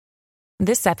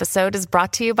This episode is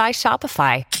brought to you by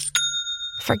Shopify.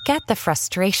 Forget the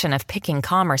frustration of picking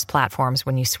commerce platforms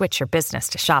when you switch your business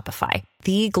to Shopify,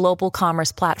 the global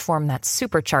commerce platform that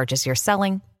supercharges your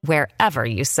selling wherever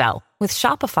you sell. With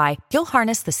Shopify, you'll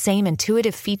harness the same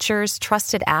intuitive features,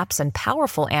 trusted apps, and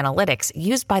powerful analytics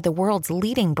used by the world's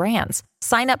leading brands.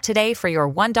 Sign up today for your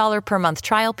 $1 per month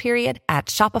trial period at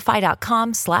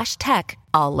shopify.com/tech,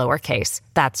 all lowercase.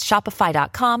 That's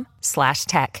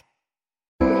shopify.com/tech.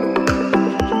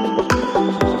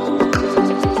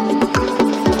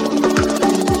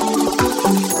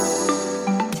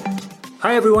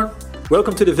 Hi everyone,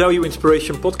 welcome to the Value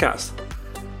Inspiration Podcast.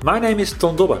 My name is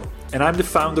Ton Dobbe and I'm the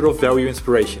founder of Value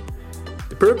Inspiration.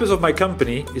 The purpose of my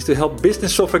company is to help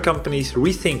business software companies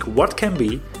rethink what can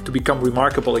be to become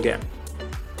remarkable again.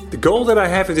 The goal that I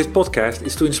have with this podcast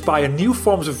is to inspire new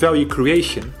forms of value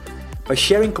creation by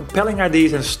sharing compelling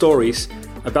ideas and stories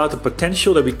about the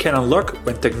potential that we can unlock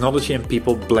when technology and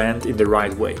people blend in the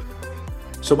right way.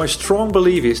 So my strong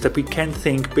belief is that we can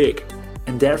think big,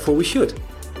 and therefore we should.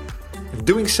 And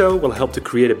doing so will help to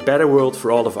create a better world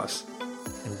for all of us.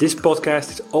 And this podcast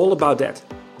is all about that.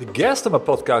 The guest on my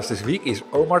podcast this week is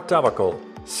Omar Tawakol,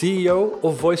 CEO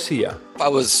of Voicea. I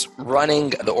was running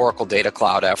the Oracle Data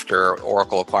Cloud after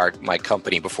Oracle acquired my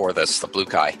company before this, the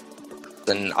BlueKai.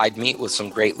 And I'd meet with some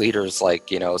great leaders like,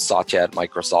 Satya at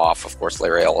Microsoft, of course,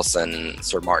 Larry Ellison,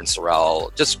 Sir Martin Sorrell,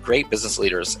 just great business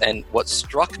leaders. And what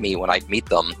struck me when I'd meet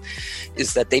them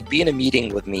is that they'd be in a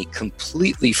meeting with me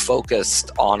completely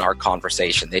focused on our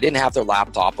conversation. They didn't have their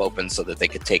laptop open so that they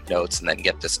could take notes and then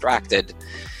get distracted.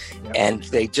 Yeah. And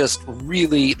they just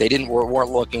really,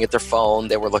 weren't looking at their phone.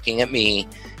 They were looking at me.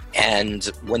 And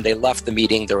when they left the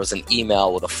meeting, there was an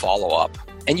email with a follow-up.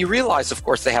 And you realize, of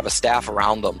course, they have a staff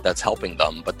around them that's helping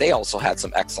them, but they also had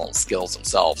some excellent skills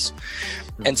themselves.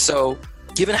 And so,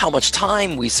 given how much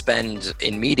time we spend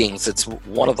in meetings, it's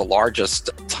one of the largest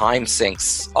time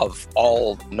sinks of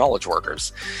all knowledge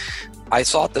workers. I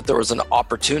thought that there was an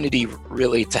opportunity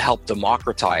really to help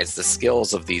democratize the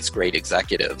skills of these great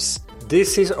executives.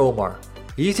 This is Omar.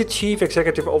 He's the Chief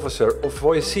Executive Officer of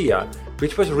Voicea,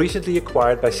 which was recently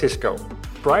acquired by Cisco.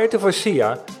 Prior to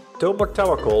Voicea, Omar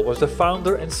Tawakol was the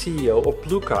founder and CEO of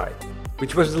BlueKai,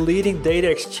 which was the leading data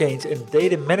exchange and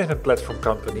data management platform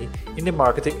company in the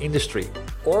marketing industry.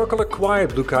 Oracle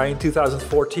acquired BlueKai in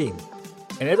 2014.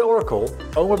 And at Oracle,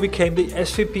 Omar became the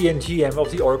SVP and GM of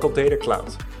the Oracle Data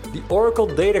Cloud. The Oracle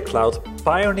Data Cloud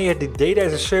pioneered the data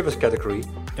as a service category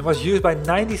and was used by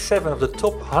 97 of the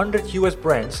top 100 US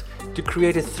brands to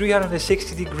create a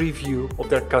 360-degree view of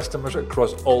their customers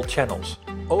across all channels.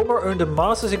 Omar earned a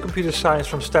Master's in Computer Science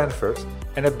from Stanford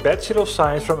and a Bachelor of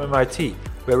Science from MIT,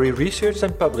 where he researched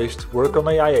and published work on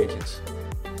AI agents.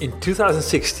 In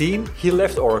 2016, he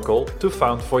left Oracle to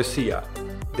found Voicea.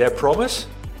 Their promise?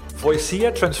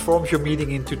 Voicea transforms your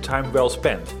meeting into time well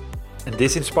spent. And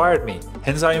this inspired me,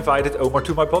 hence I invited Omar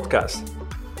to my podcast.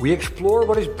 We explore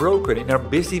what is broken in our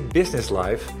busy business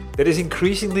life that is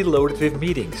increasingly loaded with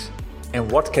meetings, and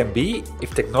what can be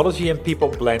if technology and people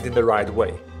blend in the right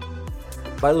way.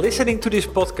 By listening to this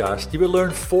podcast, you will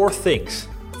learn 4 things.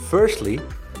 Firstly,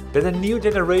 that a new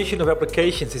generation of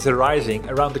applications is arising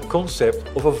around the concept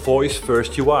of a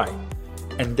voice-first UI,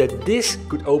 and that this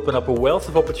could open up a wealth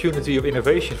of opportunity of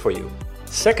innovation for you.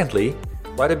 Secondly,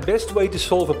 why the best way to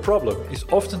solve a problem is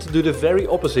often to do the very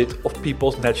opposite of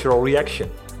people's natural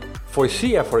reaction.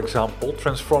 Voicea, for example,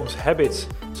 transforms habits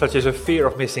such as a fear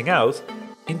of missing out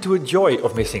into a joy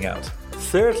of missing out.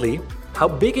 Thirdly, how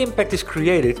big impact is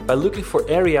created by looking for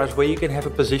areas where you can have a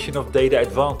position of data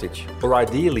advantage, or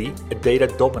ideally, a data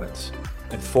dominance.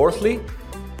 And fourthly,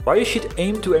 why you should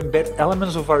aim to embed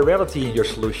elements of virality in your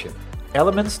solution,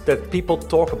 elements that people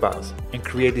talk about and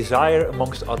create desire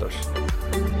amongst others.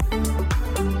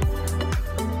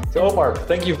 So Omar,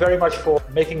 thank you very much for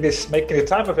making the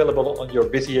time available on your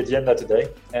busy agenda today,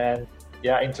 and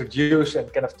introduce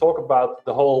and kind of talk about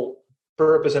the whole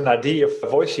purpose and idea of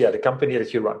Voicea, the company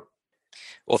that you run.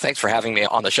 Well, thanks for having me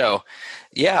on the show.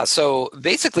 Yeah, so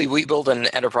basically we build an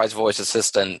enterprise voice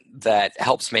assistant that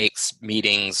helps make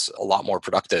meetings a lot more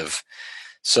productive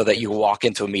so that you walk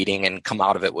into a meeting and come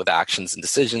out of it with actions and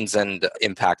decisions and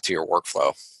impact to your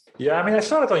workflow. Yeah, I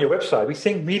saw it on your website. We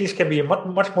think meetings can be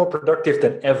much more productive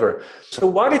than ever. So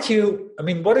what is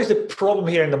the problem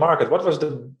here in the market? What was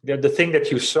the thing that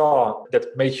you saw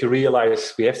that made you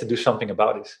realize we have to do something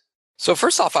about this? So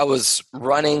first off, I was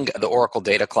running the Oracle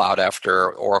Data Cloud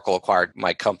after Oracle acquired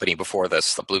my company before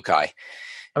this, the BlueKai.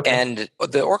 Okay. And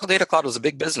the Oracle Data Cloud was a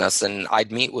big business, and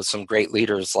I'd meet with some great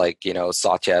leaders like,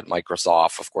 Satya at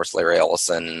Microsoft, of course, Larry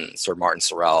Ellison, Sir Martin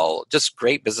Sorrell, just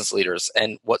great business leaders.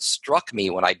 And what struck me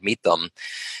when I'd meet them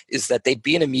is that they'd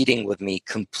be in a meeting with me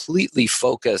completely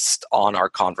focused on our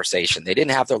conversation. They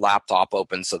didn't have their laptop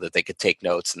open so that they could take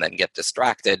notes and then get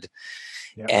distracted.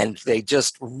 Yeah. And they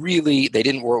just really,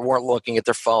 weren't looking at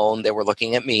their phone. They were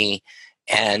looking at me.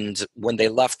 And when they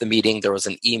left the meeting, there was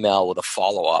an email with a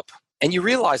follow-up. And you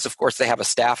realize, of course, they have a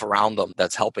staff around them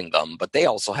that's helping them, but they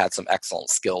also had some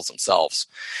excellent skills themselves.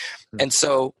 And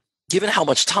so given how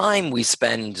much time we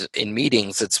spend in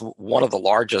meetings, it's one of the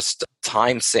largest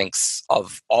time sinks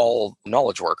of all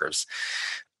knowledge workers.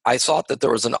 I thought that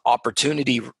there was an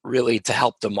opportunity really to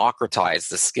help democratize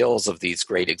the skills of these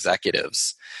great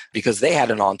executives because they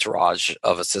had an entourage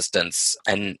of assistants,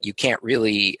 and you can't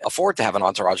really afford to have an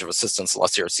entourage of assistants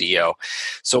unless you're a CEO.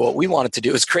 So what we wanted to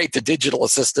do is create the digital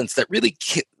assistants that really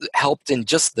helped in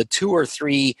just the 2 or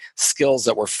 3 skills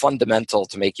that were fundamental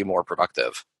to make you more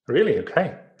productive. Really?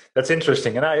 Okay. That's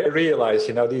interesting. And I realize,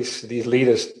 these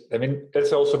leaders,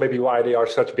 that's also maybe why they are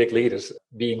such big leaders,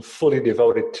 being fully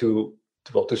devoted to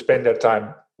spend their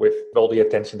time with all the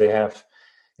attention they have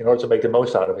in order to make the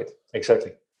most out of it.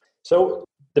 Exactly. So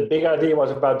the big idea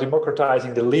was about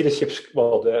democratizing the leadership,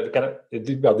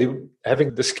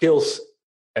 having the skills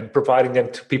and providing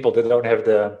them to people that don't have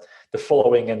the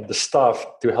following and the staff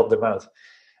to help them out.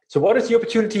 So what is the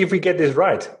opportunity if we get this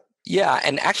right? Yeah,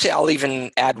 and actually I'll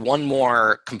even add one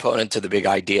more component to the big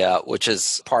idea, which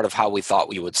is part of how we thought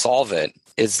we would solve it,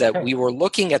 is that we were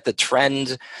looking at the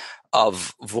trend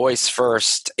of voice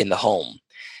first in the home.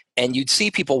 And you'd see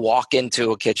people walk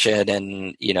into a kitchen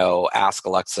and, ask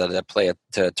Alexa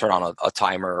to turn on a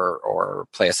timer or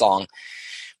play a song.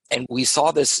 And we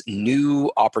saw this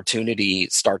new opportunity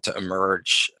start to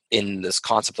emerge in this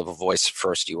concept of a voice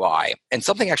first UI. And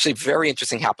something actually very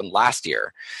interesting happened last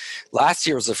year. Last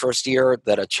year was the first year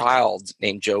that a child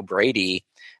named Joe Brady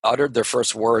uttered their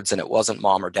first words, and it wasn't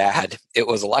mom or dad, it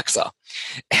was Alexa.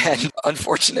 And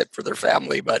unfortunate for their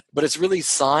family, but it's really a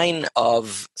sign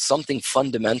of something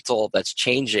fundamental that's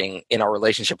changing in our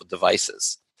relationship with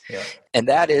devices. Yeah. And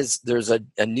that is, there's a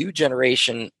new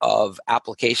generation of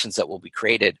applications that will be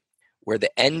created where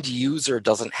the end user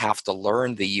doesn't have to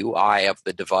learn the UI of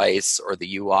the device or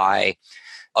the UI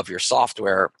of your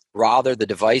software. Rather, the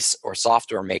device or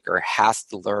software maker has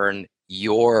to learn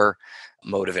your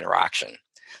mode of interaction.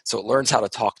 So it learns how to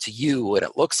talk to you, and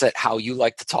it looks at how you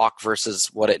like to talk versus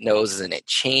what it knows, and it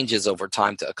changes over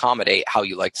time to accommodate how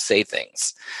you like to say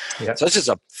things. Yeah. So it's just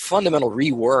a fundamental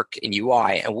rework in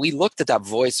UI. And we looked at that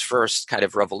voice first kind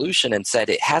of revolution and said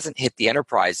it hasn't hit the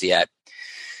enterprise yet.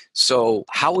 So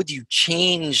how would you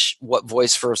change what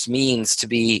voice first means to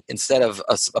be, instead of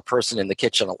a person in the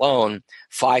kitchen alone,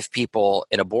 5 people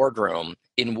in a boardroom?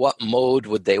 In what mode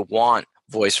would they want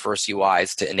voice first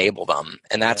UIs to enable them?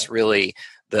 And that's really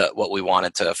what we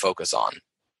wanted to focus on.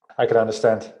 I can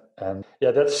understand. And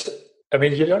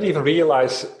you don't even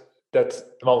realize that,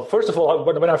 well, first of all,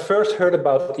 when I first heard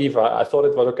about Eva, I thought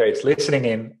it was, okay, it's listening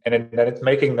in and then it's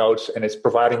making notes and it's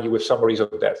providing you with summaries of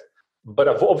that. But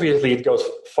obviously it goes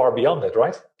far beyond that,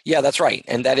 right? Yeah, that's right.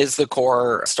 And that is the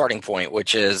core starting point,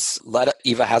 which is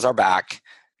Eva has our back.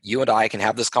 You and I can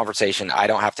have this conversation. I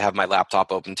don't have to have my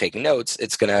laptop open taking notes.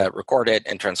 It's going to record it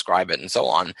and transcribe it and so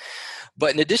on.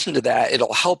 But in addition to that,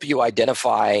 it'll help you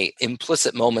identify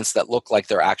implicit moments that look like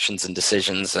their actions and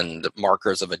decisions and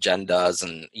markers of agendas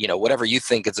and, whatever you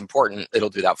think is important, it'll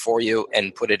do that for you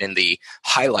and put it in the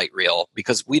highlight reel,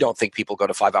 because we don't think people go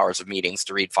to 5 hours of meetings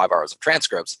to read 5 hours of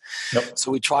transcripts. Nope. So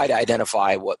we try to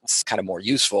identify what's kind of more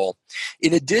useful.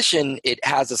 In addition, it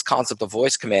has this concept of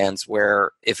voice commands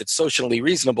where if it's socially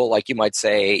reasonable, like you might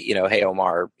say, hey,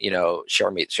 Omar,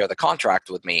 share the contract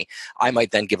with me. I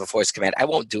might then give a voice command. I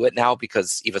won't do it now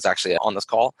because Eva's actually on this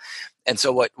call. And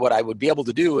so what I would be able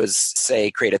to do is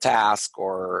say, create a task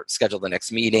or schedule the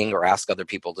next meeting or ask other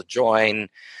people to join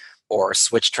or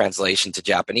switch translation to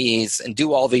Japanese and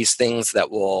do all these things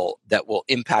that will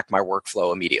impact my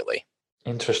workflow immediately.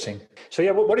 Interesting. So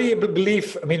what do you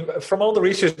believe, from all the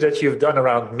research that you've done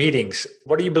around meetings,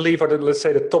 what do you believe are let's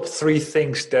say the top 3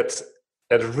 things that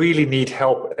really need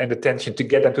help and attention to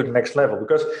get them to the next level?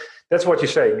 Because that's what you're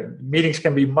saying. Meetings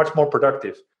can be much more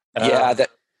productive. That's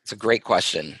a great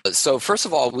question. So first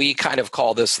of all, we kind of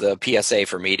call this the PSA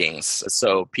for meetings.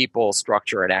 So people,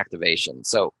 structure, and activation.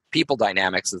 So people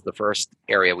dynamics is the first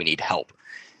area we need help.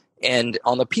 And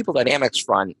on the people dynamics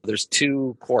front, there's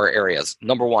 2 core areas.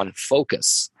 Number 1,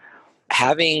 focus.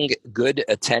 having good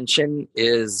attention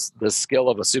is the skill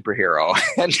of a superhero.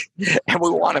 and we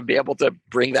want to be able to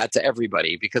bring that to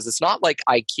everybody, because it's not like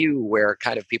IQ where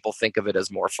kind of people think of it as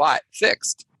more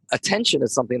fixed. Attention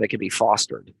is something that can be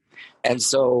fostered. And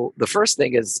so the first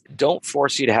thing is, don't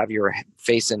force you to have your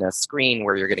face in a screen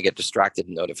where you're going to get distracted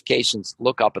in notifications.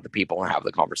 Look up at the people and have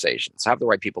the conversations. Have the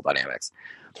right people dynamics.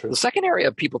 True. The second area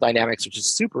of people dynamics, which is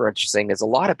super interesting, is a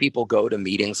lot of people go to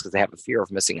meetings because they have a fear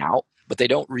of missing out, but they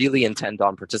don't really intend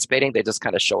on participating. They just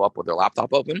kind of show up with their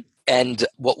laptop open. And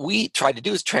what we try to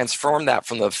do is transform that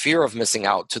from the fear of missing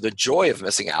out to the joy of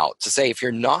missing out, to say, if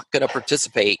you're not going to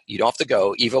participate, you don't have to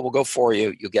go. Eva will go for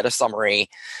you. You'll get a summary.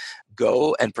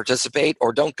 Go and participate,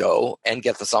 or don't go and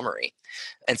get the summary.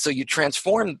 And so you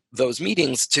transform those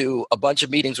meetings to a bunch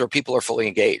of meetings where people are fully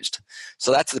engaged.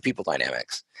 So that's the people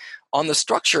dynamics. On the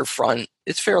structure front,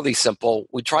 it's fairly simple.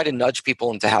 We try to nudge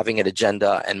people into having an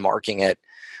agenda and marking it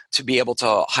to be able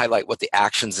to highlight what the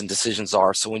actions and decisions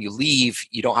are. So when you leave,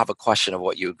 you don't have a question of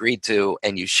what you agreed to,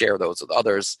 and you share those with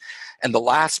others. And the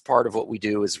last part of what we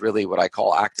do is really what I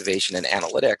call activation and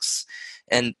analytics.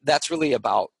 And that's really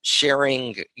about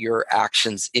sharing your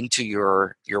actions into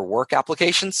your work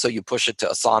applications. So you push it to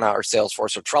Asana or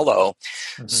Salesforce or Trello,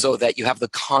 so that you have the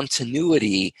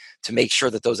continuity to make sure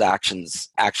that those actions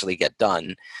actually get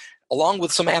done, along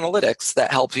with some analytics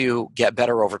that help you get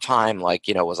better over time. Like,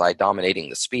 was I dominating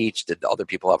the speech? Did other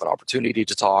people have an opportunity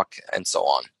to talk? And so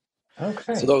on.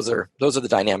 Okay. So those are the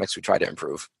dynamics we try to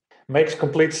improve. Makes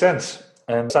complete sense.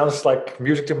 And sounds like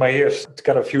music to my ears to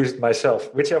kind of use it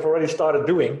myself, which I've already started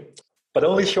doing, but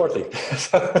only shortly.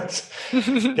 So it's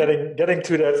getting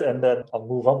to that, and then I'll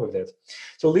move on with it.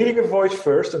 So leading a voice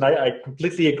first, and I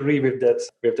completely agree with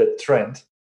that trend.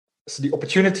 So the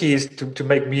opportunity is to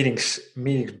make meetings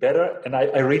better. And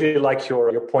I really like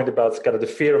your point about kind of the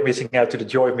fear of missing out to the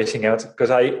joy of missing out.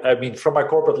 Because I mean, from my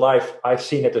corporate life, I've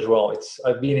seen it as well.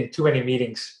 I've been in too many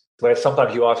meetings where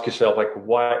sometimes you ask yourself, like,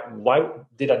 why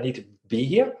did I need to be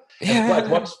here? Yeah. At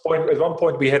one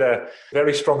point, we had a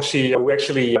very strong CEO who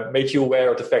actually made you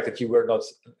aware of the fact that you were not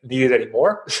needed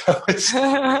anymore. So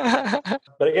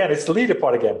but again, it's the leader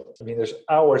part again. I mean, there's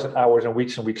hours and hours and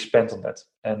weeks spent on that,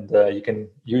 and you can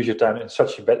use your time in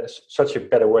such a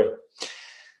better way.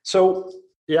 So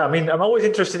yeah, I mean, I'm always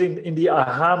interested in the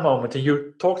aha moment, and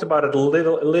you talked about it a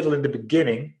little in the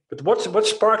beginning. But what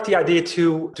sparked the idea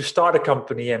to start a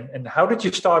company, and how did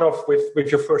you start off with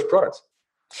your first product?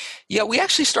 Yeah, we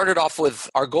actually started off with,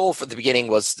 our goal for the beginning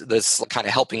was this kind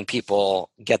of helping people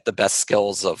get the best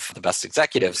skills of the best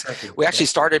executives. Exactly. We actually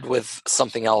started with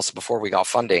something else before we got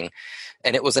funding.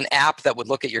 And it was an app that would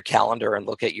look at your calendar and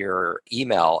look at your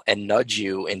email and nudge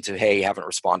you into, hey, you haven't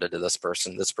responded to this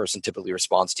person. This person typically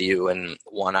responds to you in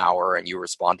 1 hour and you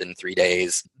respond in 3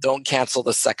 days. Don't cancel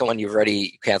the second one. You've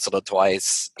already canceled it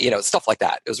twice. Stuff like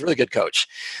that. It was a really good coach.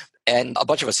 And a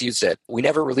bunch of us used it. We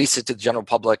never released it to the general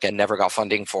public and never got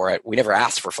funding for it. We never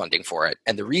asked for funding for it.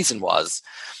 And the reason was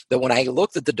that when I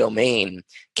looked at the domain,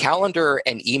 calendar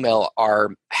and email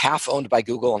are half owned by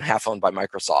Google and half owned by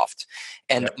Microsoft.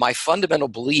 And my fundamental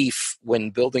belief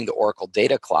when building the Oracle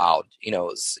Data Cloud,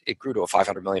 it grew to a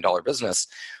 $500 million business,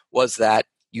 was that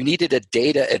you needed a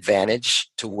data advantage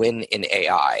to win in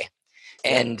AI.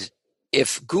 And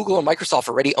if Google and Microsoft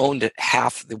already owned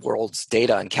half the world's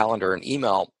data and calendar and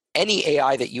email, any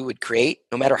AI that you would create,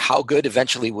 no matter how good,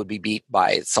 eventually would be beat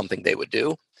by something they would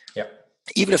do. Yeah.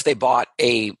 Even if they bought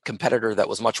a competitor that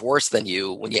was much worse than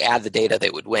you, when you add the data, they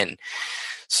would win.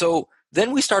 So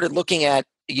then we started looking at,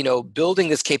 building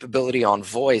this capability on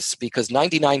voice, because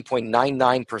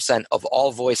 99.99% of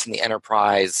all voice in the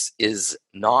enterprise is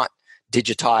not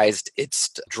digitized. It's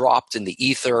dropped in the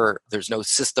ether. There's no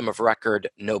system of record.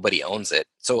 Nobody owns it.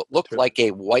 So it looked like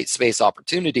a white space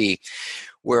opportunity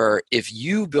where if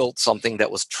you built something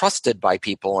that was trusted by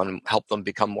people and helped them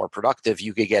become more productive,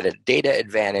 you could get a data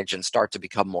advantage and start to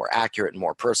become more accurate and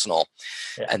more personal.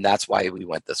 Yeah. And that's why we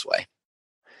went this way.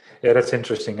 Yeah, that's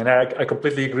interesting. And I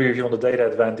completely agree with you on the data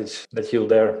advantage that you're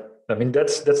there. I mean,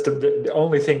 that's the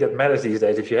only thing that matters these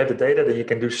days. If you have the data, then you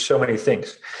can do so many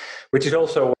things, which is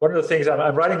also one of the things.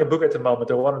 I'm writing a book at the moment,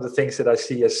 and one of the things that I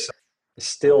see is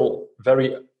still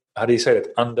very, how do you say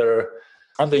it,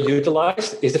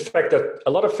 underutilized, is the fact that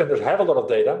a lot of vendors have a lot of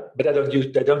data, but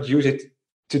they don't use it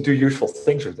to do useful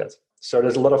things with that. So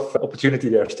there's a lot of opportunity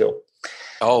there still.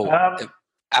 Oh,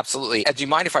 absolutely. Do you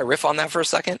mind if I riff on that for a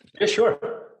second? Yeah, sure.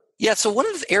 Yeah, so one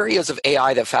of the areas of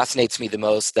AI that fascinates me the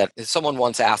most, that someone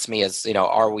once asked me is,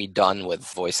 are we done with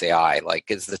voice AI? Like,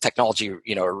 is the technology,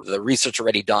 the research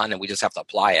already done and we just have to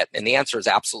apply it? And the answer is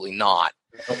absolutely not.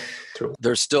 No, true.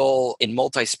 They're still in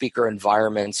multi-speaker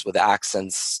environments with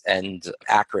accents and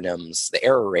acronyms. The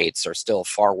error rates are still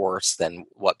far worse than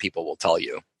what people will tell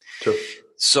you. True.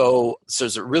 So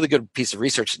there's a really good piece of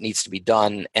research that needs to be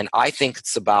done. And I think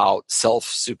it's about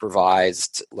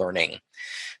self-supervised learning.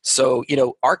 So,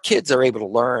 our kids are able to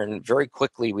learn very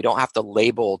quickly. We don't have to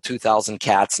label 2,000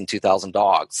 cats and 2,000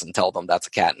 dogs and tell them that's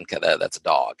a cat and that's a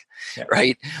dog,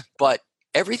 right? But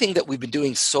everything that we've been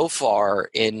doing so far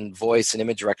in voice and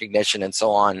image recognition and so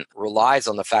on relies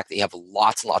on the fact that you have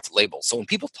lots and lots of labels. So when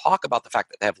people talk about the fact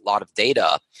that they have a lot of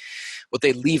data, what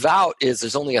they leave out is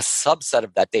there's only a subset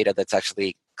of that data that's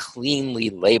actually cleanly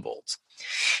labeled.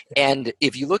 And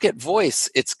if you look at voice,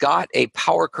 it's got a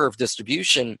power curve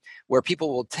distribution where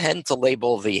people will tend to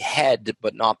label the head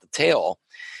but not the tail.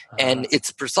 And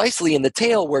it's precisely in the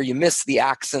tail where you miss the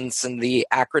accents and the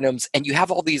acronyms, and you have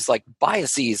all these like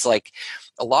biases. Like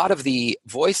a lot of the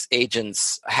voice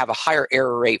agents have a higher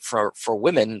error rate for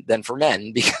women than for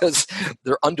men because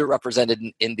they're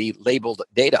underrepresented in the labeled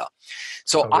data.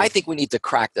 So I think we need to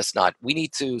crack this nut. We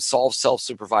need to solve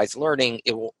self-supervised learning.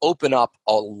 It will open up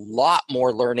a lot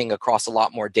more learning across a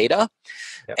lot more data,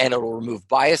 and it will remove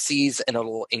biases and it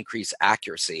will increase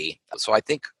accuracy. So I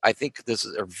think this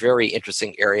is a very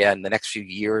interesting area. And the next few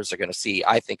years are going to see,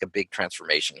 I think, a big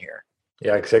transformation here.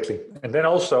 Yeah, exactly. And then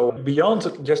also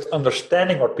beyond just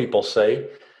understanding what people say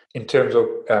in terms of,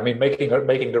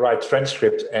 making the right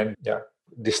transcript and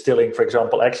distilling, for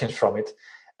example, actions from it.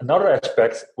 Another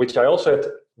aspect, which I also had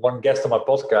one guest on my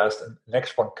podcast, and the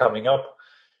next one coming up,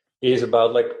 is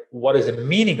about like what is the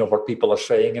meaning of what people are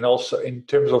saying, and also in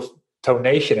terms of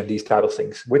tonation and these type of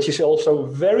things, which is also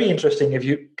very interesting if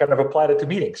you kind of apply that to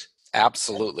meetings.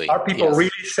 Absolutely. Are people really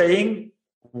saying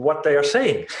what they are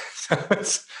saying?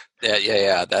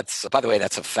 Yeah. By the way,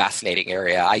 that's a fascinating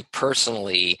area. I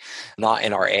personally, not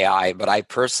in our AI, but I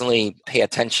personally pay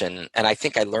attention. And I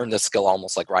think I learned this skill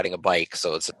almost like riding a bike.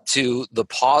 So it's to the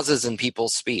pauses in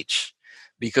people's speech.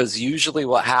 Because usually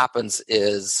what happens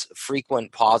is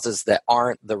frequent pauses that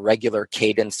aren't the regular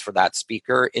cadence for that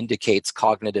speaker indicates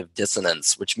cognitive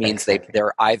dissonance, which means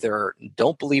they're either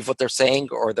don't believe what they're saying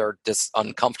or they're just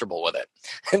uncomfortable with it.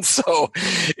 And so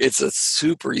it's a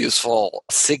super useful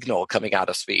signal coming out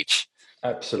of speech.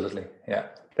 Absolutely. Yeah.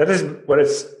 That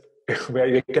is where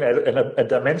you can add a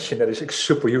dimension that is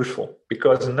super useful,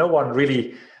 because no one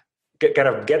really kind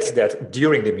of gets that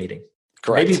during the meeting.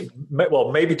 Correct.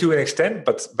 Maybe to an extent,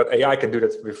 but AI can do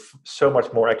that with so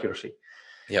much more accuracy.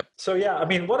 Yep. So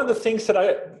one of the things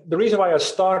the reason why I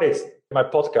started my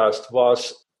podcast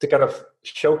was to kind of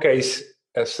showcase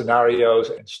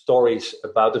scenarios and stories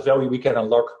about the value we can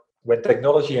unlock when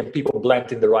technology and people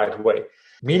blend in the right way.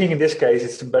 Meaning in this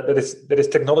case, that is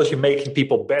technology making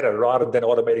people better rather than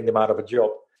automating them out of a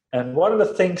job. And one of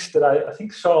the things that I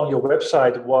think saw on your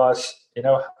website was,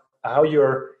 how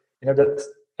you're,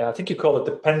 I think you call it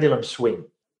the pendulum swing.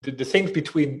 The things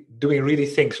between doing really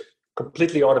things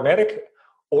completely automatic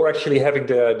or actually having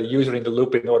the user in the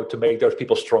loop in order to make those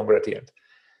people stronger at the end.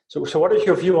 So what is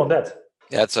your view on that?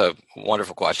 That's a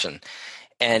wonderful question.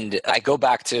 And I go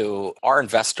back to our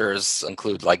investors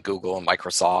include like Google and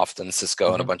Microsoft and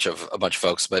Cisco and a bunch of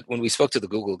folks. But when we spoke to the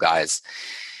Google guys,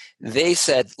 they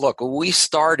said, look, when we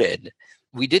started,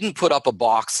 we didn't put up a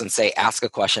box and say, ask a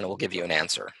question and we'll give you an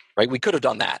answer, right? We could have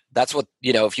done that. That's what,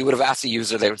 if you would have asked a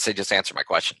user, they would say, just answer my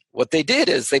question. What they did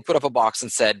is they put up a box and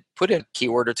said, put in a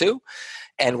keyword or two,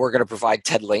 and we're going to provide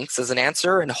 10 links as an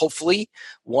answer. And hopefully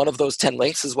one of those 10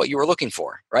 links is what you were looking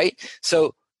for, right?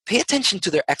 So pay attention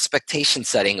to their expectation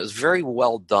setting. It was very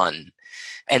well done.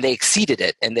 And they exceeded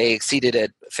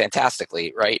it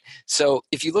fantastically, right? So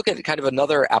if you look at kind of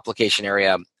another application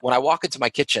area, when I walk into my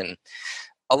kitchen,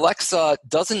 Alexa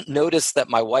doesn't notice that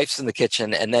my wife's in the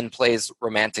kitchen and then plays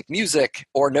romantic music,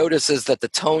 or notices that the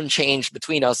tone changed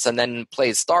between us and then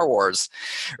plays Star Wars,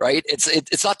 right?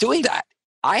 It's not doing that.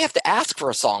 I have to ask for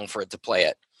a song for it to play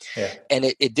it. Yeah. And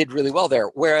it did really well there.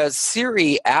 Whereas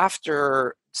Siri,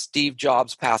 after Steve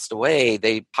Jobs passed away,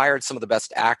 they hired some of the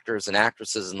best actors and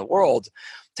actresses in the world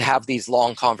to have these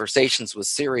long conversations with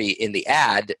Siri in the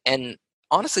ad. And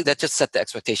honestly, that just set the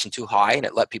expectation too high and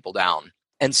it let people down.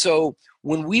 And so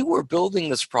when we were building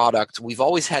this product, we've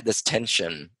always had this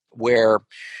tension where,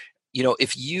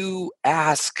 if you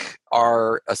ask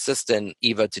our assistant,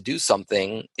 Eva, to do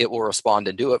something, it will respond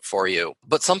and do it for you.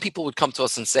 But some people would come to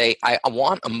us and say, I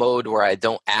want a mode where I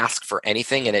don't ask for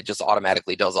anything and it just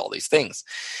automatically does all these things.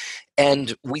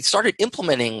 And we started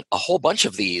implementing a whole bunch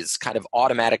of these kind of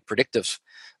automatic predictive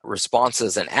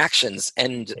responses and actions.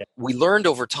 And we learned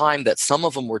over time that some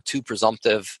of them were too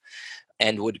presumptive.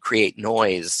 and would create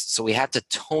noise. So we had to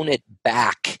tone it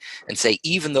back and say,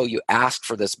 even though you asked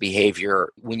for this behavior,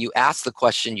 when you ask the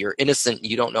question, you're innocent,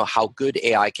 you don't know how good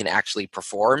AI can actually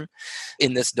perform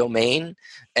in this domain.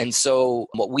 And so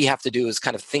what we have to do is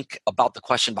kind of think about the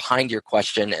question behind your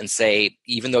question and say,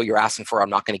 even though you're asking for it, I'm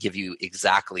not going to give you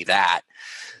exactly that.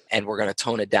 And we're going to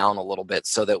tone it down a little bit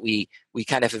so that we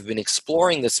kind of have been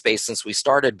exploring this space since we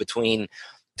started between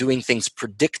doing things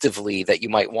predictively that you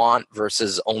might want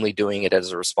versus only doing it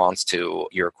as a response to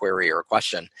your query or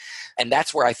question. And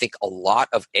that's where I think a lot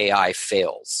of AI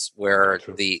fails, where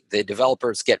the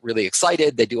developers get really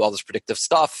excited. They do all this predictive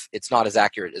stuff. It's not as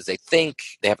accurate as they think.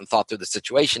 They haven't thought through the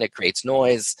situation. It creates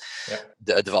noise.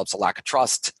 It develops a lack of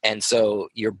trust. And so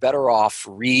you're better off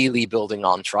really building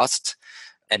on trust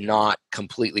and not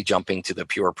completely jumping to the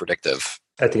pure predictive.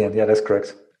 At the end, yeah, that's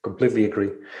correct. Completely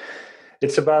agree.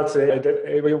 It's about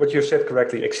what you said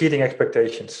correctly, exceeding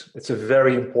expectations. It's a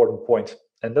very important point.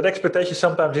 And that expectation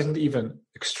sometimes isn't even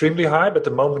extremely high, but the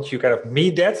moment you kind of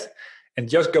meet that and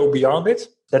just go beyond it,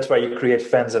 that's why you create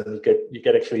fans and you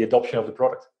get actually adoption of the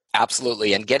product.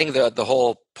 Absolutely. And getting the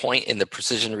whole point in the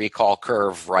precision recall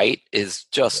curve right is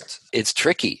just, it's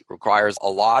tricky. Requires a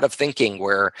lot of thinking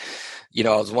where,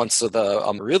 I was once with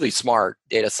a really smart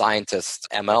data scientist,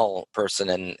 ML person,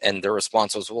 and their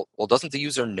response was, well, doesn't the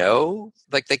user know?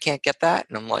 Like they can't get that?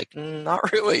 And I'm like,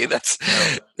 not really.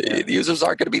 The users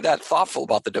aren't going to be that thoughtful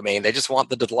about the domain. They just want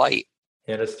the delight.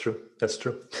 Yeah, that's true. That's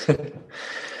true.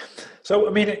 So,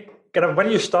 I mean, kind of when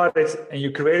you started and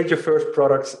you created your first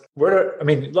products,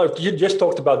 like you just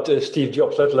talked about Steve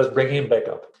Jobs. Let's bring him back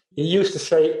up. He used to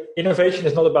say, innovation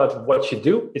is not about what you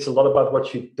do. It's a lot about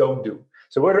what you don't do.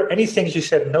 So were there any things you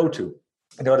said no to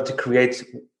in order to create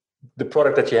the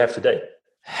product that you have today?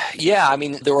 Yeah, I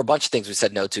mean, there were a bunch of things we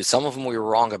said no to. Some of them we were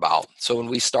wrong about. So when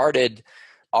we started,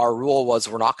 our rule was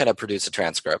we're not going to produce a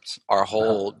transcript. Our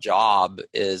whole job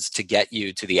is to get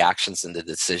you to the actions and the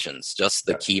decisions, just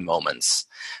the key moments,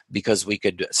 because we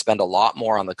could spend a lot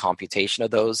more on the computation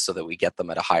of those so that we get them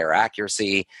at a higher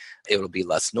accuracy. It will be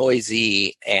less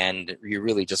noisy, and you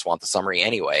really just want the summary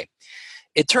anyway.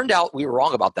 It turned out we were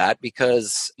wrong about that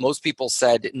because most people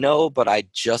said, no, but I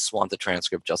just want the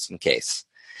transcript just in case.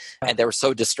 And they were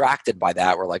so distracted by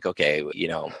that, we're like, okay, we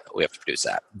have to produce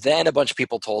that. Then a bunch of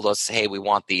people told us, hey, we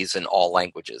want these in all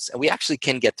languages. And we actually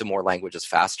can get to more languages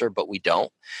faster, but we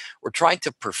don't. We're trying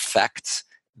to perfect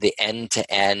the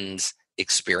end-to-end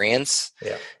experience.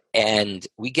 Yeah. And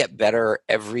we get better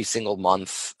every single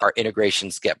month. Our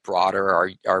integrations get broader.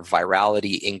 Our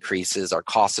virality increases. Our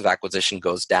cost of acquisition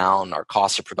goes down. Our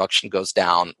cost of production goes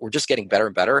down. We're just getting better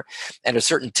and better. And a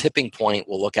certain tipping point,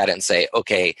 we'll look at it and say,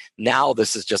 okay, now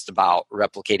this is just about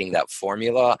replicating that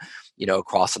formula,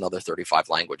 across another 35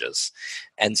 languages.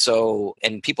 And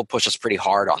people push us pretty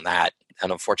hard on that.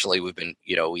 And unfortunately, we've been,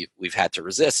 we've had to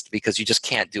resist because you just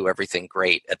can't do everything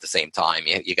great at the same time.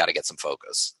 You got to get some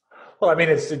focus. Well, I mean,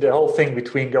 it's the whole thing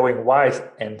between going wide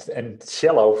and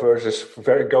shallow versus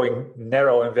going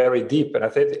narrow and very deep. And I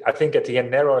think at the end,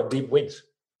 narrow and deep wins.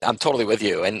 I'm totally with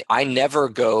you. And I never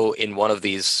go in one of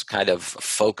these kind of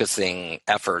focusing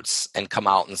efforts and come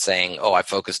out and saying, oh, I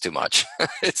focused too much.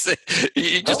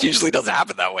 It just usually doesn't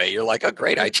happen that way. You're like, oh,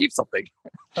 great, I achieved something.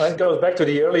 It goes back to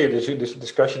the earlier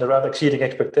discussion around exceeding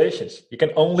expectations. You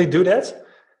can only do that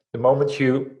the moment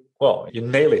you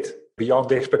nail it beyond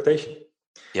the expectation.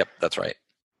 Yep, that's right.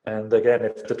 And again,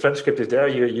 if the transcript is there,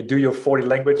 you do your 40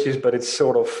 languages, but it's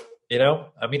sort of,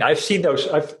 I mean, I've seen those.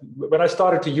 When I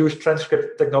started to use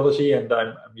transcript technology, and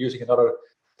I'm using another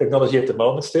technology at the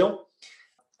moment still,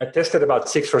 I tested about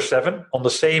 6 or 7 on the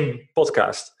same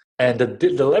podcast. And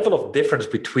the level of difference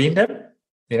between them,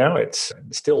 it's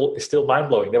still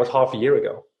mind-blowing. That was half a year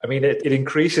ago. I mean, it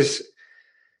increases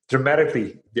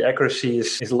dramatically. The accuracy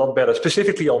is a lot better,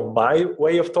 specifically on my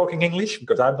way of talking English,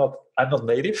 because I'm not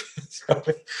native. So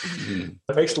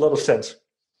it makes a lot of sense.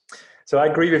 So I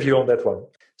agree with you on that one.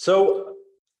 So,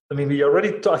 I mean, we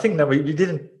already, I think now we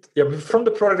didn't, from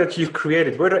the product that you've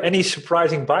created, were there any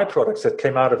surprising byproducts that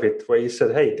came out of it where you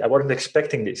said, hey, I wasn't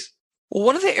expecting this? Well,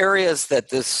 one of the areas that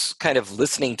this kind of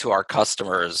listening to our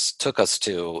customers took us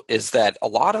to is that a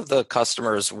lot of the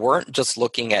customers weren't just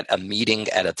looking at a meeting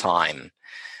at a time.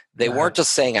 They weren't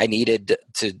just saying, I needed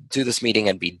to do this meeting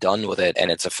and be done with it,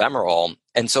 and it's ephemeral.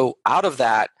 And so out of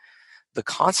that, the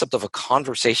concept of a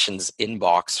conversations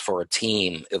inbox for a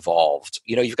team evolved.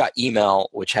 You've got email,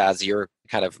 which has your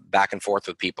kind of back and forth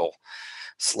with people,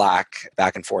 Slack,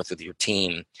 back and forth with your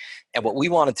team. And what we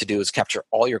wanted to do is capture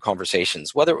all your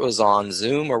conversations, whether it was on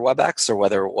Zoom or WebEx, or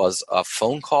whether it was a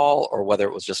phone call, or whether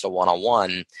it was just a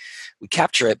one-on-one. We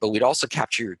capture it, but we'd also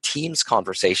capture your team's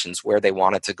conversations where they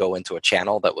wanted to go into a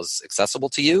channel that was accessible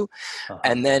to you.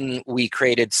 And then we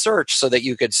created search so that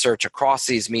you could search across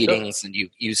these meetings, and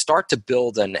you start to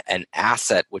build an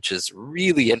asset, which is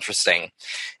really interesting.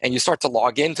 And you start to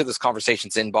log into this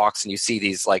conversations inbox, and you see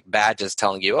these like badges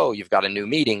telling you, oh, you've got a new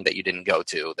meeting that you didn't go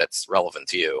to that's relevant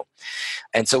to you.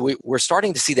 And so we're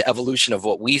starting to see the evolution of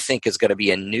what we think is going to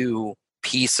be a new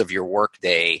piece of your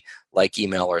workday, like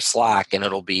email or Slack, and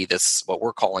it'll be this, what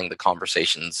we're calling the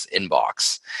conversations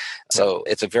inbox. So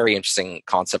it's a very interesting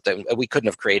concept, and we couldn't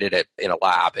have created it in a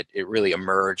lab. It really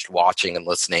emerged watching and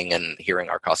listening and hearing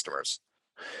our customers.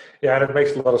 Yeah, that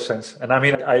makes a lot of sense. And I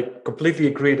mean, I completely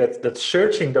agree that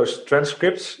searching those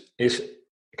transcripts is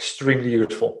extremely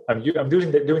useful. I'm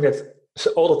doing that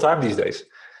all the time these days.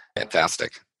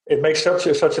 Fantastic. It makes such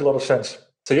a lot of sense.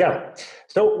 So yeah.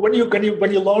 So when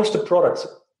you launched the product,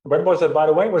 when was that, by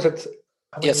the way? Was it?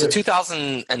 So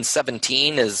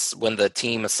 2017 is when the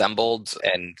team assembled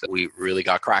and we really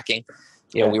got cracking.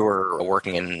 We were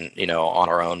working on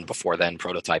our own before then,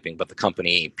 prototyping, but the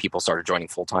company, people started joining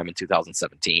full time in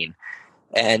 2017.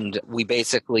 And we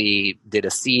basically did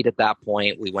a seed at that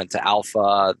point. We went to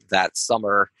alpha that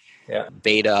summer,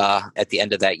 beta at the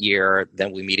end of that year.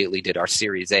 Then we immediately did our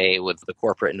Series A with the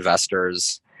corporate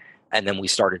investors. And then we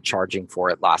started charging for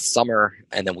it last summer.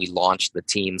 And then we launched the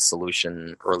team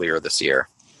solution earlier this year.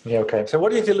 Yeah, okay. So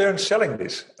what did you learn selling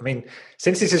this? I mean,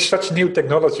 since this is such new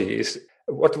technology,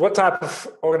 what type of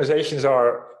organizations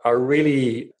are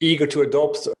really eager to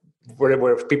adopt?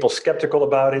 Were people skeptical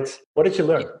about it? What did you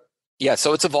learn? Yeah,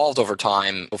 so it's evolved over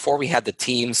time. Before we had the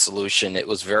team solution, it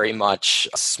was very much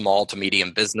small to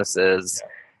medium businesses. Yeah.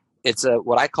 It's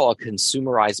what I call a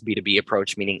consumerized B2B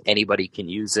approach, meaning anybody can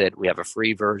use it. We have a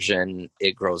free version.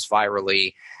 It grows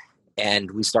virally.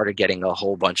 And we started getting a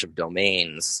whole bunch of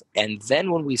domains. And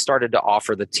then when we started to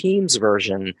offer the Teams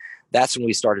version, that's when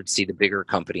we started to see the bigger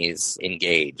companies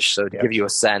engage. So to give you a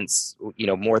sense,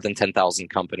 more than 10,000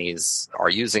 companies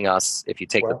are using us. If you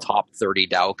take the top 30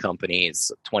 Dow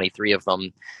companies, 23 of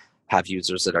them have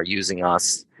users that are using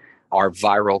us. Our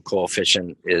viral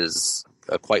coefficient is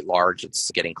quite large.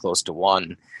 It's getting close to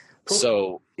 1. Cool.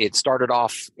 So it started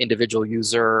off individual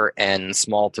user and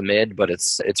small to mid, but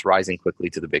it's rising quickly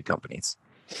to the big companies.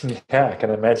 Yeah, I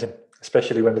can imagine,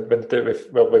 especially with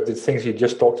the things you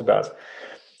just talked about.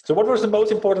 So what was the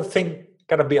most important thing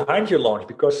kind of behind your launch?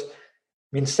 Because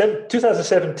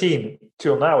 2017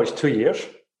 till now is 2 years,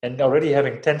 and already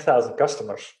having 10,000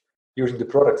 customers using the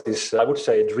product is, I would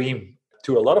say, a dream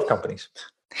to a lot of companies.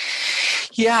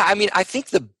 Yeah, I think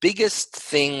the biggest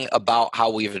thing about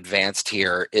how we've advanced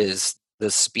here is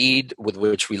the speed with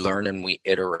which we learn and we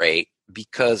iterate.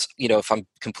 Because, if I'm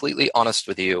completely honest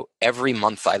with you, every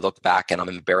month I look back and I'm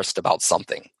embarrassed about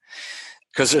something.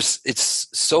 Because it's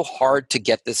so hard to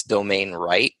get this domain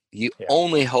right. You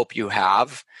only hope you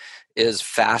have is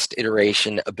fast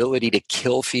iteration, ability to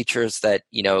kill features that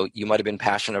you might have been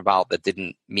passionate about that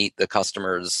didn't meet the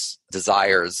customer's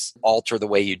desires, alter the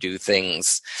way you do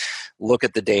things, look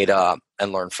at the data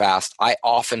and learn fast. I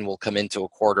often will come into a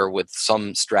quarter with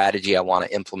some strategy I want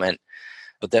to implement,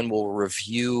 but then we'll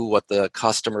review what the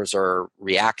customers are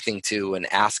reacting to and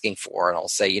asking for. And I'll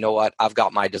say, you know what, I've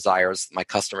got my desires. My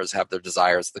customers have their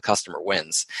desires. The customer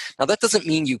wins. Now, that doesn't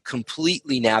mean you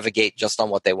completely navigate just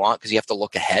on what they want, because you have to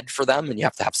look ahead for them and you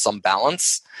have to have some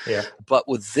balance. Yeah. But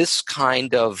with this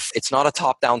kind of, it's not a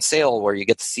top-down sale where you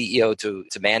get the CEO to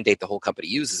mandate the whole company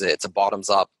uses it. It's a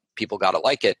bottoms-up, people got to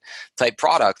like it type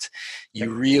product. You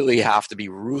really have to be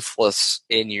ruthless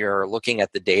in your looking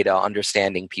at the data,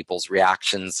 understanding people's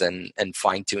reactions and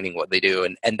fine-tuning what they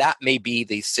do. And that may be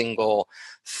the single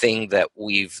thing that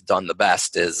we've done the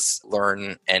best, is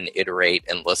learn and iterate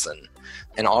and listen.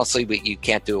 And honestly, you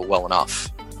can't do it well enough.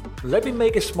 Let me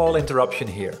make a small interruption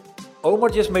here. Omar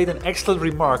just made an excellent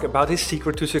remark about his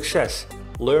secret to success.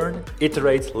 Learn,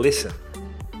 iterate, listen.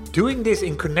 Doing this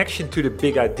in connection to the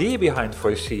big idea behind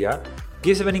Voicea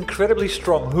gives them an incredibly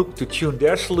strong hook to tune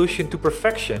their solution to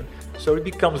perfection so it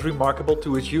becomes remarkable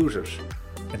to its users.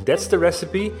 And that's the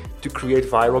recipe to create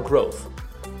viral growth.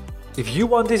 If you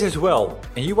want this as well,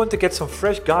 and you want to get some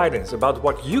fresh guidance about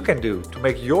what you can do to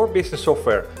make your business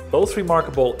software both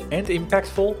remarkable and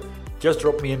impactful, just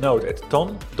drop me a note at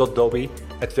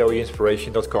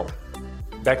ton.dobby@valueinspiration.com.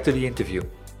 Back to the interview.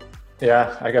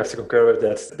 Yeah, I have to concur with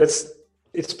that.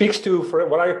 It speaks to for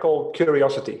what I call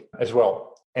curiosity as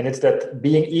well. And it's that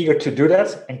being eager to do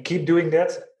that and keep doing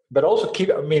that, but also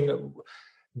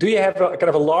Do you have a kind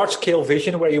of a large scale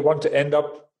vision where you want to end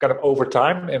up kind of over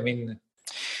time? I mean,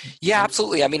 yeah,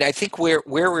 absolutely. I mean, I think where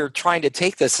we're trying to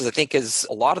take this is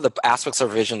a lot of the aspects of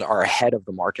our vision are ahead of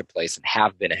the marketplace and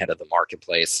have been ahead of the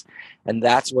marketplace. And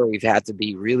that's where we've had to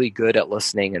be really good at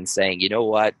listening and saying, you know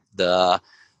what, the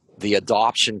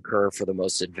adoption curve for the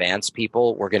most advanced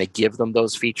people, we're going to give them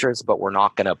those features, but we're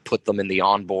not going to put them in the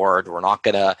onboard. We're not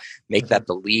going to make that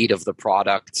the lead of the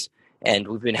product. And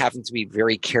we've been having to be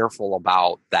very careful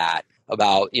about that,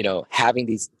 about, having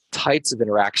these types of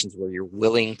interactions where you're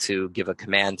willing to give a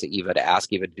command to Eva to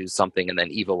ask Eva to do something, and then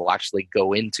Eva will actually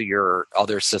go into your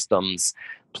other systems,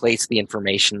 place the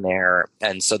information there,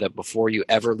 and so that before you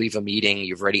ever leave a meeting,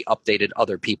 you've already updated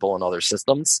other people in other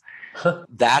systems.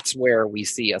 That's where we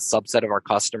see a subset of our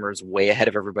customers way ahead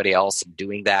of everybody else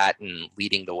doing that and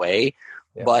leading the way.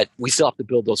 Yeah. But we still have to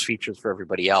build those features for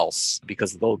everybody else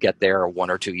because they'll get there 1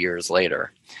 or 2 years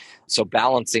later. So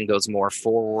balancing those more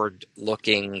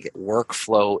forward-looking,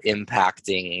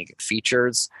 workflow-impacting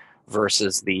features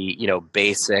versus the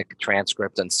basic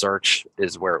transcript and search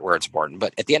is where it's important.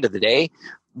 But at the end of the day,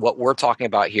 what we're talking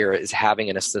about here is having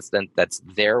an assistant that's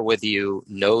there with you,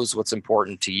 knows what's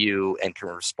important to you, and can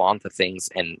respond to things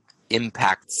and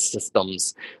impact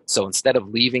systems. So instead of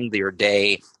leaving your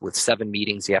day with 7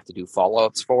 meetings you have to do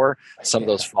follow-ups for, some of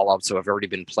those follow-ups have already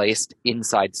been placed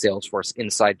inside Salesforce,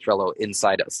 inside Trello,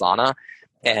 inside Asana,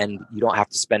 and you don't have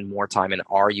to spend more time in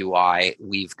our UI.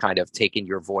 We've kind of taken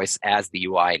your voice as the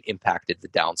UI and impacted the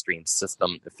downstream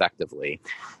system effectively.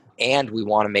 And we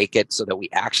want to make it so that we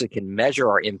actually can measure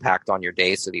our impact on your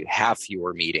day so that you have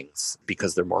fewer meetings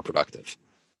because they're more productive.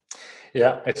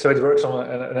 Yeah, so it works in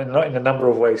a number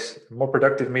of ways. More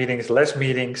productive meetings, less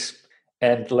meetings,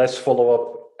 and less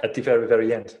follow-up at the very,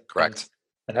 very end. Correct.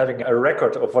 And having a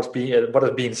record of what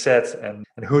is being said and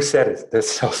who said it,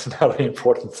 that's also another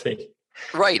important thing.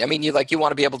 Right. I mean, you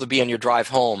want to be able to be on your drive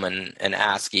home and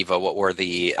ask Eva, what were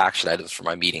the action items for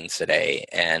my meetings today?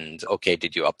 And, okay,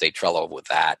 did you update Trello with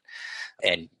that?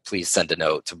 And please send a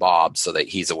note to Bob so that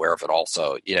he's aware of it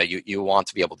also. You want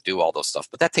to be able to do all those stuff,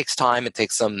 but that takes time. It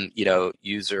takes some,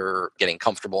 user getting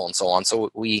comfortable and so on.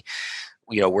 So we're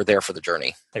there for the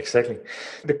journey. Exactly.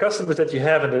 The customers that you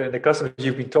have and the customers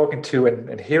you've been talking to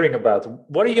and hearing about,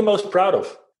 what are you most proud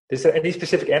of? Is there any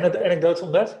specific anecdotes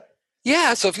on that?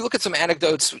 Yeah, so if you look at some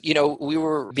anecdotes, we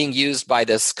were being used by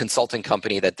this consulting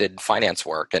company that did finance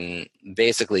work. And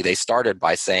basically they started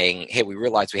by saying, hey, we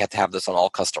realized we had to have this on all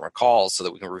customer calls so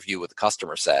that we can review what the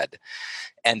customer said.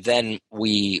 And then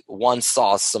we once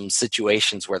saw some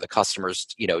situations where the customers,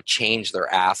 changed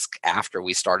their ask after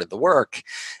we started the work.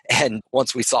 And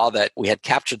once we saw that we had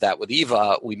captured that with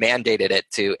Eva, we mandated it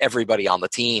to everybody on the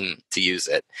team to use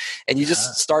it. And you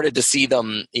just started to see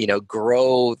them,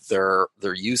 grow their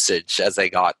usage as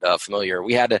they got familiar.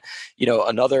 We had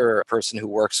another person who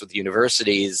works with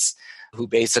universities who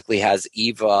basically has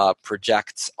Eva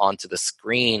project onto the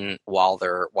screen while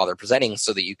they're presenting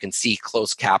so that you can see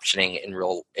closed captioning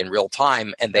in real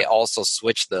time. And they also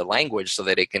switch the language so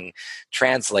that it can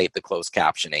translate the closed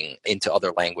captioning into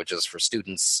other languages for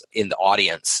students in the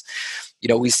audience.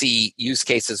 We see use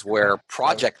cases where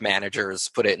project managers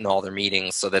put it in all their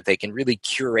meetings so that they can really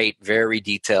curate very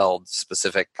detailed,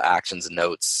 specific actions and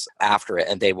notes after it.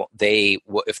 And they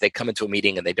if they come into a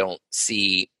meeting and they don't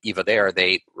see Eva there,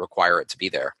 they require it to be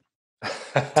there.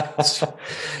 That's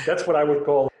what I would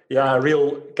call, a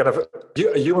real kind of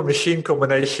a human-machine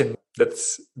combination.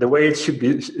 That's the way it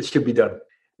should be done.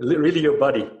 Really your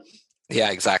buddy.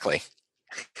 Yeah, exactly.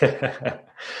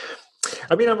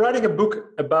 I'm writing a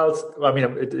book about,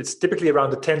 it's typically around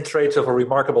the 10 traits of a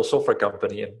remarkable software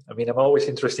company. And I'm always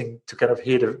interested to kind of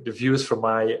hear the views from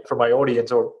my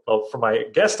audience or from my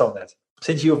guest on that.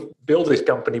 Since you've built this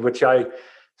company, which I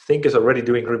think is already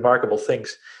doing remarkable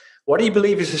things, what do you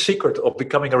believe is the secret of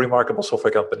becoming a remarkable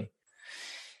software company?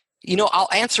 I'll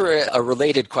answer a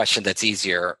related question that's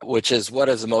easier, which is what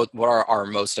are our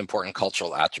most important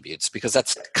cultural attributes? Because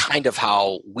that's kind of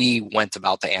how we went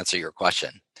about to answer your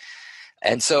question.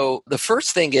 And so the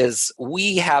first thing is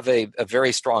we have a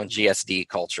very strong GSD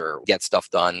culture, get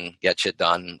stuff done, get shit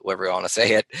done, whatever you want to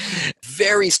say it.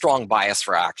 Very strong bias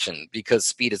for action because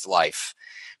speed is life.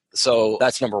 So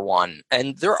that's number one.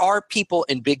 And there are people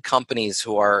in big companies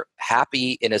who are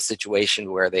happy in a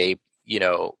situation where they,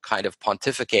 kind of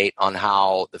pontificate on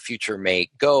how the future may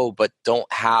go, but don't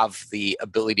have the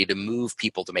ability to move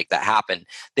people to make that happen.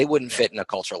 They wouldn't fit in a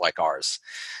culture like ours.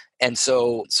 And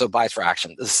so bias for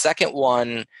action. The second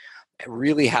one, It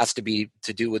really has to be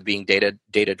to do with being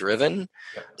data driven,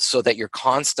 so that you're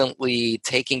constantly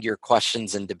taking your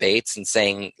questions and debates and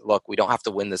saying, look, we don't have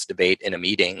to win this debate in a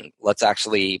meeting. Let's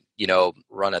actually,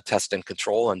 run a test and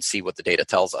control and see what the data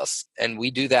tells us. And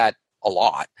we do that a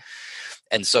lot.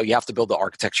 And so you have to build the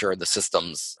architecture and the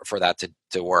systems for that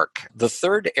to work. The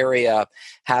third area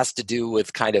has to do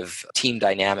with kind of team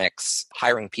dynamics,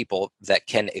 hiring people that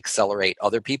can accelerate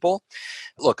other people.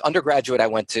 Look, undergraduate, I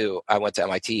went to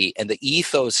MIT, and the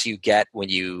ethos you get when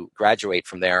you graduate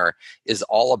from there is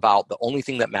all about the only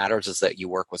thing that matters is that you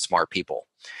work with smart people.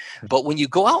 But when you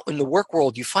go out in the work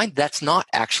world, you find that's not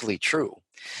actually true.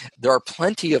 There are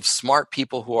plenty of smart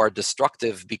people who are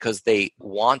destructive because they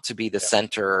want to be the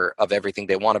center of everything.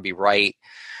 They want to be right.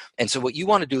 And so what you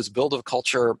want to do is build a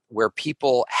culture where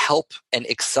people help and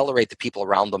accelerate the people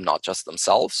around them, not just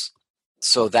themselves.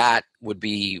 So that would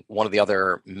be one of the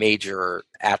other major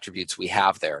attributes we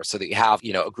have there. So that you have,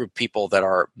 a group of people that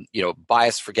are,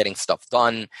 biased for getting stuff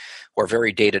done, who are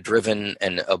very data driven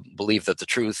and believe that the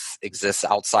truth exists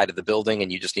outside of the building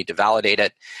and you just need to validate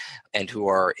it, and who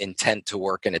are intent to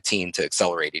work in a team to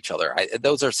accelerate each other.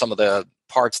 Those are some of the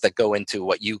parts that go into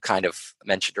what you kind of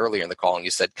mentioned earlier in the call, and you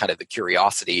said kind of the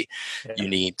curiosity you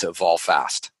need to evolve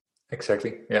fast.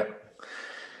 Exactly. Yeah.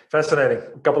 Fascinating.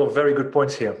 A couple of very good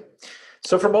points here.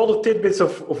 So from all the tidbits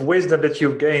of wisdom that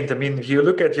you've gained, if you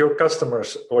look at your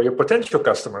customers or your potential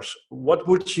customers, what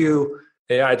would you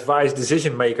advise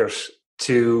decision makers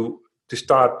to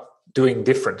start doing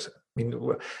different?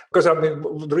 Because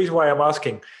the reason why I'm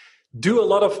asking,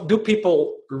 do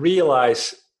people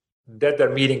realize that their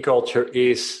meeting culture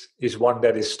is one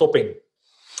that is stopping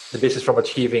the business from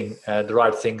achieving the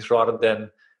right things rather than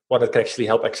one that can actually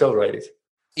help accelerate it?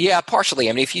 Yeah, partially.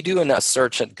 If you do a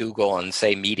search at Google and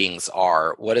say meetings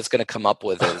are, what it's going to come up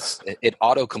with is it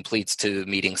auto-completes to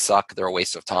meetings suck, they're a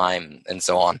waste of time, and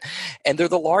so on. And they're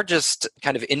the largest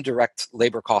kind of indirect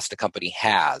labor cost a company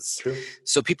has. True.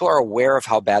 So people are aware of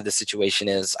how bad the situation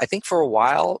is. I think for a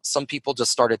while, some people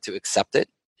just started to accept it,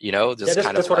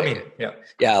 that's what I mean.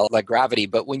 Yeah, like gravity.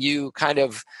 But when you kind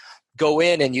of go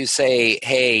in and you say,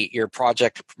 hey, your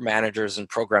project managers and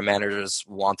program managers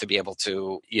want to be able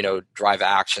to, drive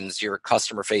actions. Your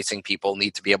customer facing people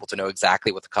need to be able to know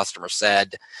exactly what the customer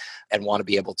said and want to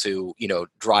be able to,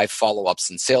 drive follow-ups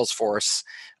in Salesforce.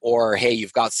 Or, hey,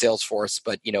 you've got Salesforce,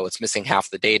 but, it's missing half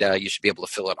the data. You should be able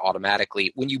to fill it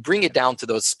automatically. When you bring it down to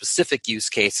those specific use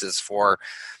cases for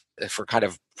kind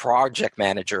of project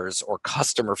managers or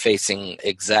customer-facing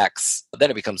execs, then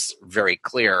it becomes very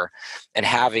clear. And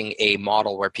having a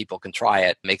model where people can try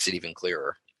it makes it even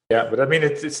clearer. Yeah, but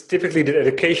it's typically the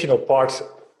educational part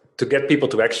to get people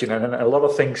to action. And a lot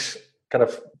of things kind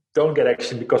of don't get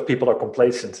action because people are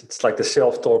complacent. It's like the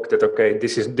self-talk that, okay,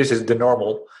 this is the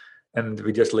normal, and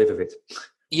we just live with it.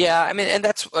 Yeah, and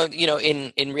that's,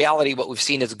 in reality, what we've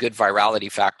seen is a good virality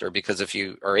factor, because if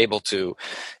you are able to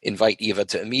invite Eva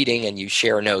to a meeting and you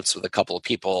share notes with a couple of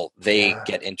people, they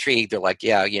get intrigued. They're like,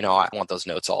 I want those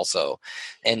notes also.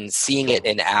 And seeing it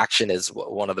in action is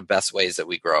one of the best ways that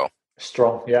we grow.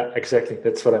 Strong. Yeah, exactly.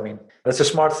 That's what I mean. That's a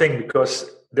smart thing, because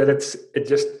then it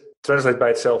just translates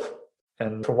by itself.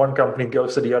 And from one company it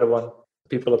goes to the other one.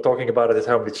 People are talking about it at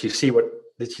home. Did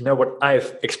you know what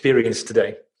I've experienced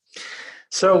today?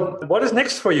 So what is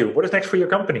next for you? What is next for your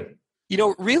company?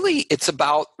 Really, it's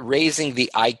about raising the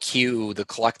IQ, the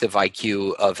collective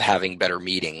IQ of having better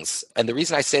meetings. And the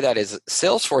reason I say that is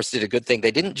Salesforce did a good thing.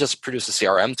 They didn't just produce a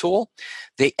CRM tool.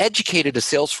 They educated a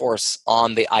Salesforce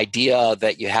on the idea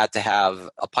that you had to have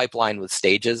a pipeline with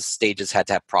stages. Stages had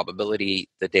to have probability.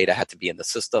 The data had to be in the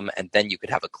system. And then you could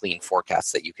have a clean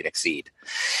forecast that you can exceed.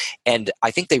 And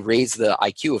I think they raised the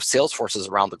IQ of Salesforces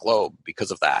around the globe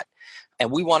because of that. And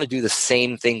we want to do the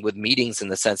same thing with meetings, in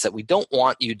the sense that we don't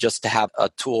want you just to have a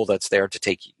tool that's there to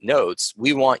take notes.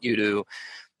 We want you to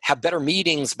have better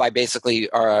meetings by basically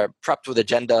prepped with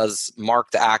agendas,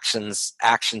 marked actions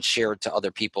shared to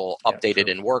other people, updated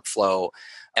in workflow.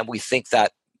 And we think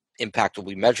that impact will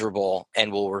be measurable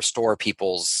and will restore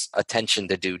people's attention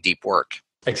to do deep work.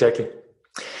 Exactly.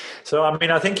 So,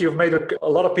 I think you've made a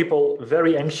lot of people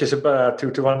very anxious about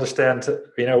to understand,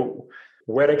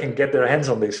 where they can get their hands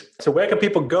on this. So where can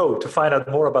people go to find out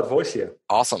more about Voicea?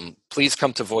 Awesome. Please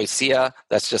come to Voicea.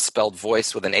 That's just spelled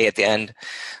voice with an A at the end,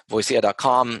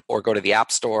 voicea.com, or go to the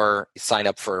App Store, sign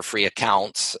up for a free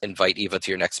account, invite Eva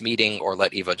to your next meeting, or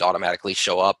let Eva automatically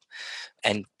show up.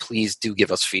 And please do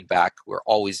give us feedback. We're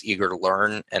always eager to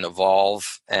learn and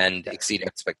evolve and exceed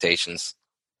expectations.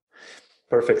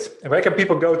 Perfect. And where can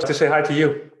people go to say hi to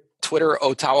you? Twitter,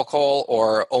 Otawakol,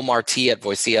 or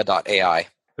omart@voicea.ai.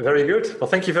 Very good. Well,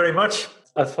 thank you very much.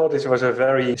 I thought this was a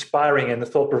very inspiring and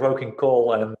thought-provoking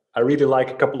call, and I really like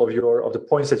a couple of the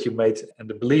points that you made and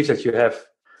the beliefs that you have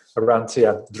around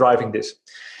driving this.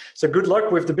 So good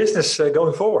luck with the business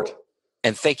going forward.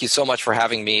 And thank you so much for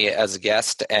having me as a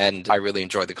guest, and I really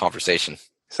enjoyed the conversation.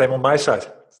 Same on my side.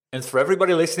 And for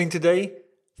everybody listening today,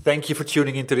 thank you for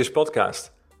tuning into this podcast.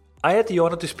 I had the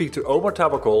honor to speak to Omar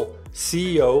Tawakol,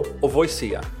 CEO of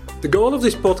Voicea. The goal of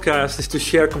this podcast is to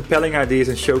share compelling ideas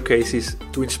and showcases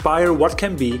to inspire what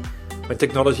can be when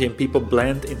technology and people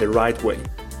blend in the right way.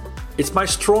 It's my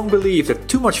strong belief that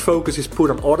too much focus is put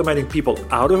on automating people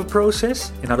out of a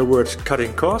process, in other words,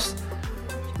 cutting costs,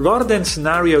 rather than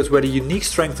scenarios where the unique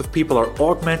strength of people are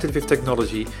augmented with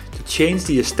technology to change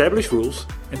the established rules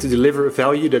and to deliver a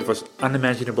value that was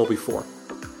unimaginable before.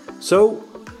 So,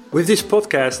 with this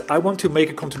podcast, I want to make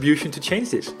a contribution to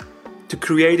change this, to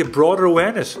create a broader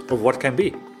awareness of what can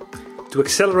be, to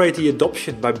accelerate the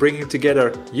adoption by bringing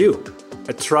together you,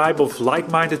 a tribe of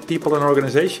like-minded people and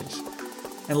organizations,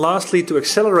 and lastly, to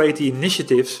accelerate the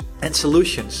initiatives and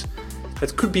solutions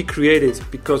that could be created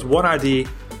because one idea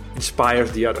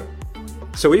inspires the other.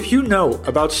 So if you know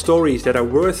about stories that are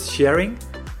worth sharing,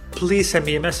 please send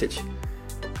me a message.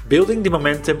 Building the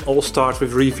momentum all starts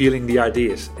with revealing the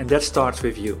ideas, and that starts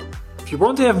with you. If you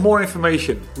want to have more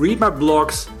information, read my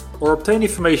blogs, or obtain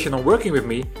information on working with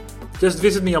me, just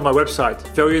visit me on my website,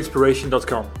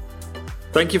 valueinspiration.com.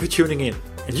 Thank you for tuning in,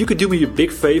 and you could do me a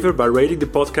big favor by rating the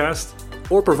podcast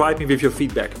or provide me with your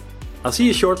feedback. I'll see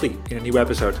you shortly in a new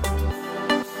episode.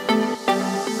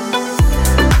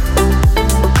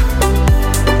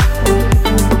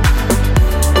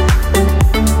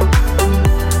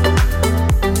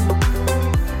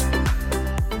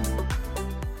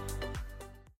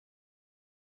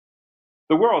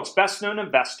 The world's best-known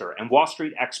investor and Wall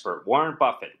Street expert Warren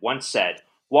Buffett once said,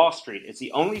 "Wall Street is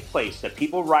the only place that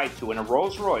people ride to in a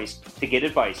Rolls-Royce to get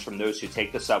advice from those who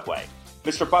take the subway."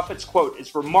 Mr. Buffett's quote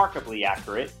is remarkably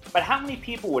accurate, but how many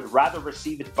people would rather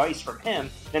receive advice from him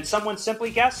than someone simply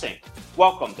guessing?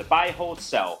 Welcome to Buy, Hold,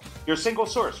 Sell, your single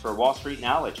source for Wall Street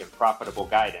knowledge and profitable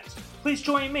guidance. Please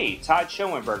join me, Todd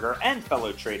Schoenberger, and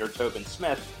fellow trader Tobin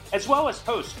Smith, as well as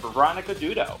host Veronica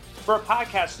Dudo, for a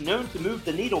podcast known to move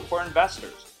the needle for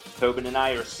investors. Tobin and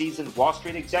I are seasoned Wall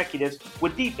Street executives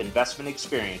with deep investment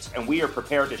experience, and we are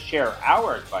prepared to share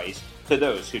our advice to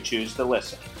those who choose to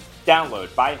listen.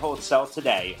 Download Buy, Hold, Sell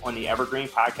today on the Evergreen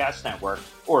Podcast Network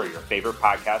or your favorite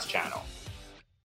podcast channel.